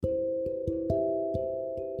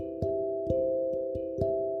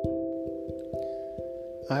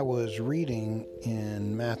I was reading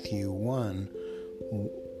in Matthew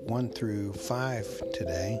 1 through 5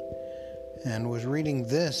 today, and was reading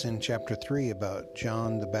this in chapter 3 about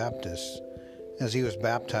John the Baptist as he was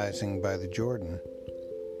baptizing by the Jordan.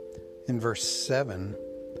 In verse 7,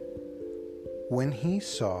 when he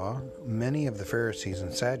saw many of the Pharisees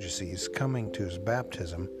and Sadducees coming to his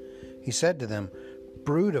baptism, he said to them,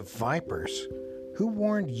 "Brood of vipers, who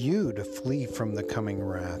warned you to flee from the coming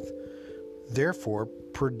wrath? Therefore,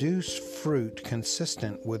 produce fruit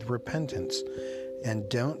consistent with repentance, and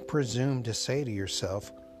don't presume to say to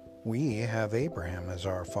yourself, 'We have Abraham as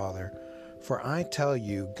our father.' For I tell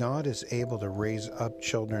you, God is able to raise up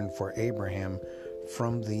children for Abraham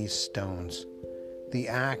from these stones. The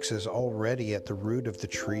axe is already at the root of the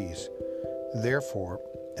trees. Therefore,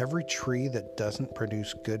 every tree that doesn't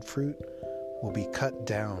produce good fruit will be cut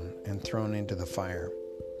down and thrown into the fire."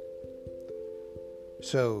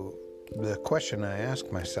 So, the question I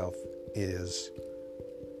ask myself is,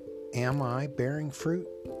 am I bearing fruit?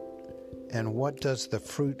 And what does the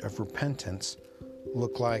fruit of repentance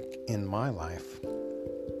look like in my life?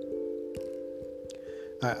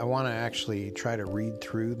 I want to actually try to read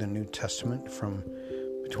through the New Testament from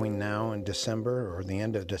between now and December, or the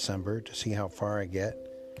end of December, to see how far I get.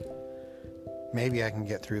 Maybe I can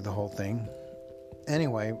get through the whole thing.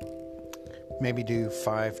 Anyway, maybe do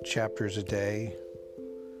 5 chapters a day.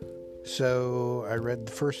 So I read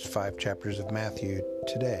the first 5 chapters of Matthew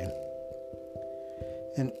today.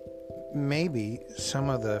 And maybe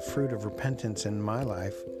some of the fruit of repentance in my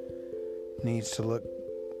life needs to look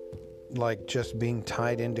like just being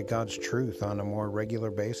tied into God's truth on a more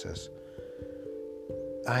regular basis.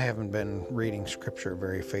 I haven't been reading Scripture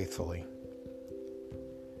very faithfully.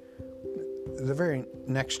 The very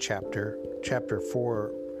next chapter, chapter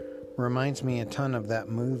 4, reminds me a ton of that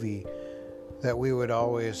movie that we would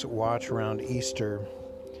always watch around Easter,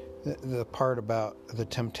 the part about the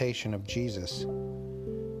temptation of Jesus.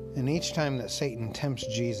 And each time that Satan tempts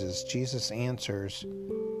Jesus, Jesus answers,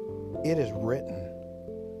 "It is written,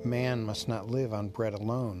 man must not live on bread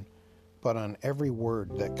alone, but on every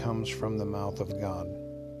word that comes from the mouth of God."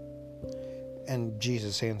 And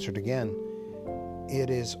Jesus answered again, "It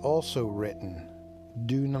is also written,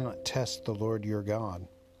 do not test the Lord your God."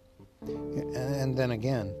 And then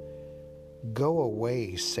again, "Go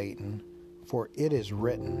away, Satan, for it is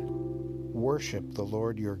written, worship the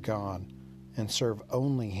Lord your God and serve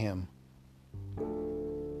only him."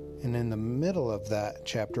 And in the middle of that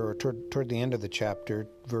chapter, or toward the end of the chapter,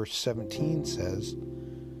 verse 17 says,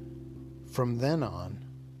 "From then on,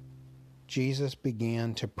 Jesus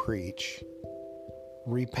began to preach,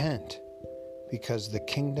 'Repent, because the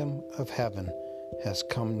kingdom of heaven has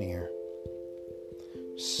come near.'"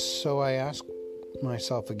 So I ask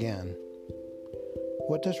myself again,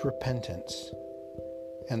 what does repentance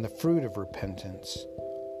and the fruit of repentance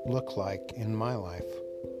look like in my life?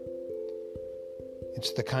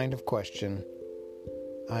 It's the kind of question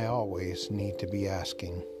I always need to be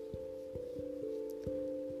asking.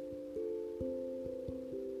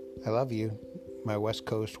 I love you, my West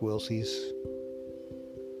Coast Wilsies.